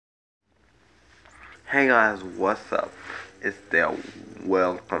Hey guys, what's up? It's Dale.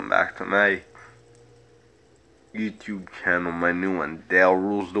 Welcome back to my YouTube channel, my new one, Dale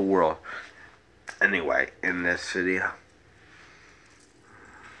Rules the World. Anyway, in this video,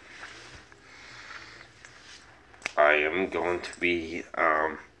 I am going to be,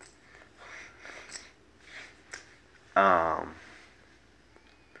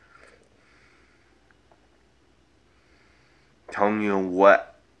 telling you what.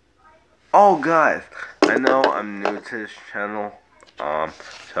 Oh guys, I know I'm new to this channel,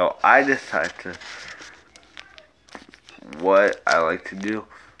 so I decided to, what I like to do,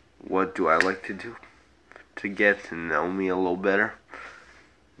 what do I like to do to get to know me a little better.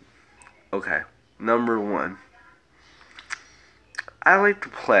 Okay, number one, I like to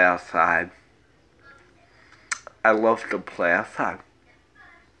play outside. I love to play outside.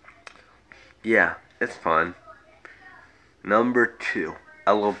 Yeah, it's fun. Number two,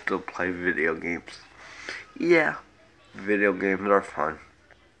 I love to play video games. Yeah, video games are fun.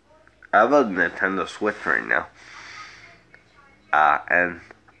 I have a Nintendo Switch right now. And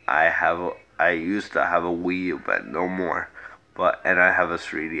I used to have a Wii U, but no more. And I have a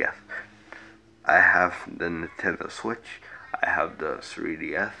 3DS. I have the Nintendo Switch. I have the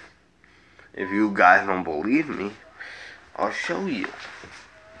 3DS. If you guys don't believe me, I'll show you.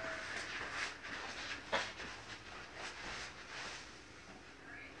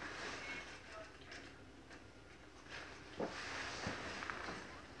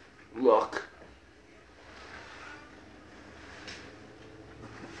 Look.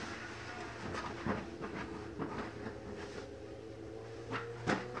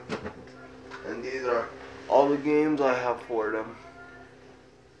 And these are all the games I have for them.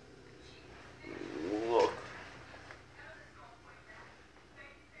 Look.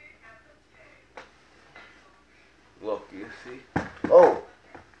 Look, you see? Oh!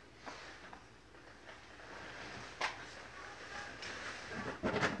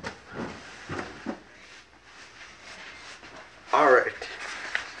 Alright.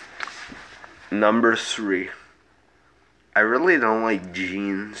 Number three. I really don't like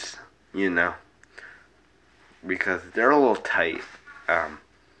jeans, you know, because they're a little tight.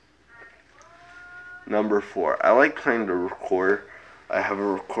 Number four. I like playing the recorder. I have a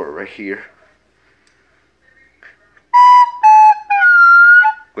recorder right here.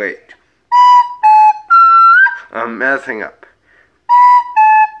 Wait. I'm messing up.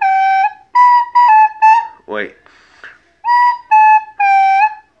 Wait.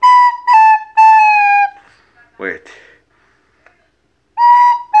 Wait.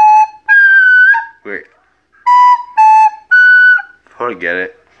 Wait. Forget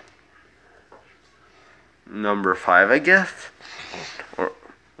it. Number five, I guess? Or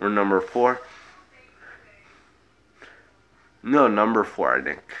number four? No, number four, I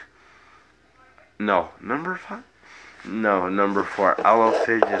think. No, number five? No, number four. I love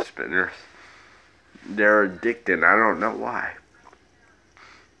fidget spinners. They're addicting. I don't know why.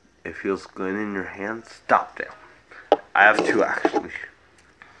 It feels good in your hands. Stop there. I have two, actually.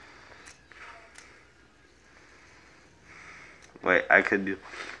 Wait, I could do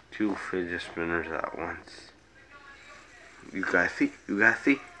two fidget spinners at once. You guys see? You guys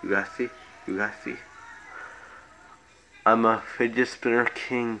see? You guys see? You guys see? I'm a fidget spinner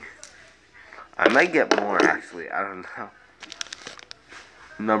king. I might get more, actually. I don't know.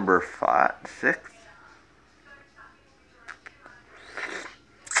 Number 6.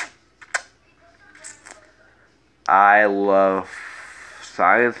 I love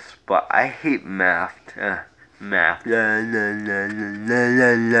science, but I hate math. Math.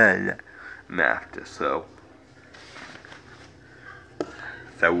 Math. So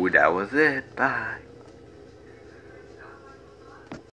that was it. Bye.